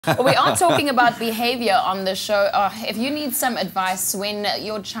We are talking about behaviour on the show. If you need some advice when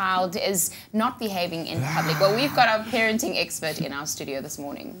your child is not behaving in public, well, we've got our parenting expert in our studio this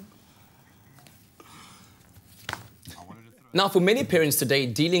morning. Now, for many parents today,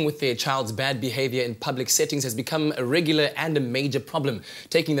 dealing with their child's bad behaviour in public settings has become a regular and a major problem.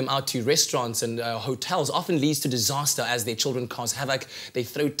 Taking them out to restaurants and hotels often leads to disaster as their children cause havoc, they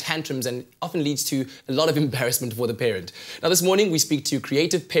throw tantrums, and often leads to a lot of embarrassment for the parent. Now, this morning we speak to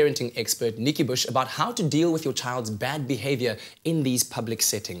creative parenting expert Nikki Bush about how to deal with your child's bad behaviour in these public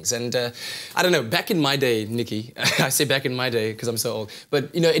settings. And I don't know, back in my day, Nikki, I say back in my day because I'm so old,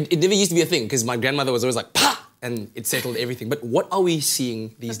 but you know, it never used to be a thing because my grandmother was always like, "Pah!" and it settled everything. But what are we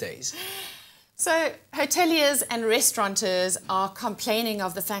seeing these days? So hoteliers and restaurateurs are complaining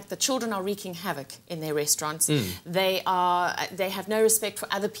of the fact that children are wreaking havoc in their restaurants. They have no respect for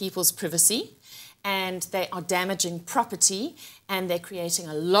other people's privacy, and they are damaging property, and they're creating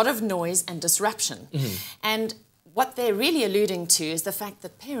a lot of noise and disruption. And what they're really alluding to is the fact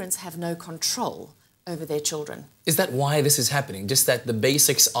that parents have no control over their children. Is that why this is happening? Just that the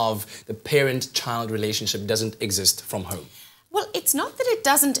basics of the parent-child relationship doesn't exist from home? Well, it's not that it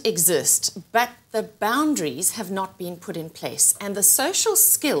doesn't exist, but the boundaries have not been put in place, and the social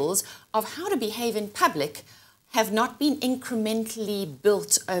skills of how to behave in public have not been incrementally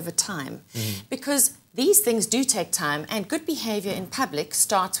built over time. Because these things do take time, and good behaviour in public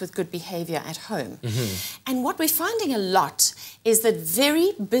starts with good behaviour at home. And what we're finding a lot is that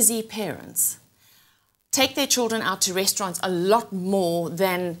very busy parents take their children out to restaurants a lot more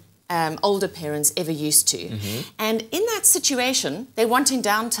than older parents ever used to. And in that situation, they're wanting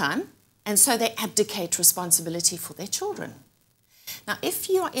downtime, and so they abdicate responsibility for their children. Now, if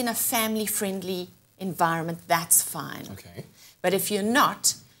you are in a family-friendly environment, that's fine. Okay. But if you're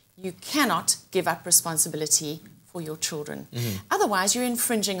not, you cannot give up responsibility for your children. Otherwise, you're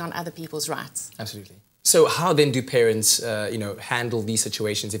infringing on other people's rights. Absolutely. So how then do parents, handle these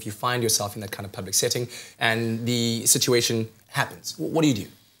situations if you find yourself in that kind of public setting and the situation happens? What do you do?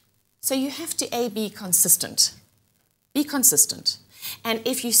 So you have to, be consistent. Be consistent. And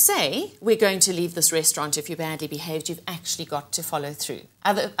if you say, we're going to leave this restaurant if you're badly behaved, you've actually got to follow through.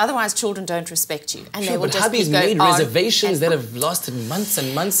 Otherwise, children don't respect you. And sure, they will but just hubby's made reservations that have lasted months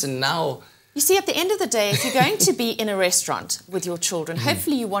and months, and now... You see, at the end of the day, if you're going to be in a restaurant with your children,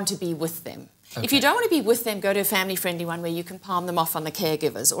 hopefully you want to be with them. Okay. If you don't want to be with them, go to a family-friendly one where you can palm them off on the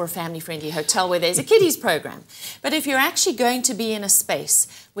caregivers, or a family-friendly hotel where there's a kiddies program. But if you're actually going to be in a space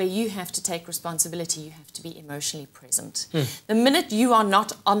where you have to take responsibility, you have to be emotionally present. The minute you are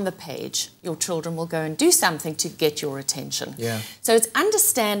not on the page, your children will go and do something to get your attention. So it's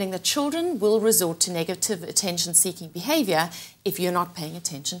understanding that children will resort to negative attention-seeking behaviour if you're not paying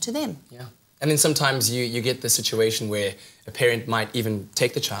attention to them. And then sometimes you get the situation where a parent might even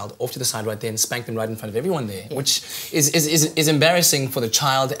take the child off to the side right there and spank them right in front of everyone there, which is embarrassing for the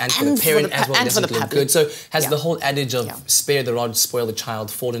child and for the parent as well. It doesn't look good. So has the whole adage of spare the rod, spoil the child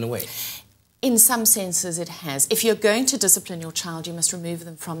fallen away? In some senses it has. If you're going to discipline your child, you must remove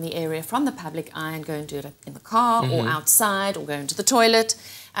them from the area, from the public eye, and go and do it in the car or outside or go into the toilet.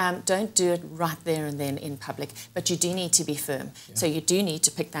 Don't do it right there and then in public. But you do need to be firm. So you do need to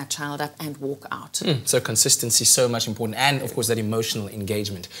pick that child up and walk out. So consistency is so much important, and of course that emotional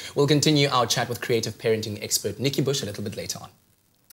engagement. We'll continue our chat with creative parenting expert Nikki Bush a little bit later on.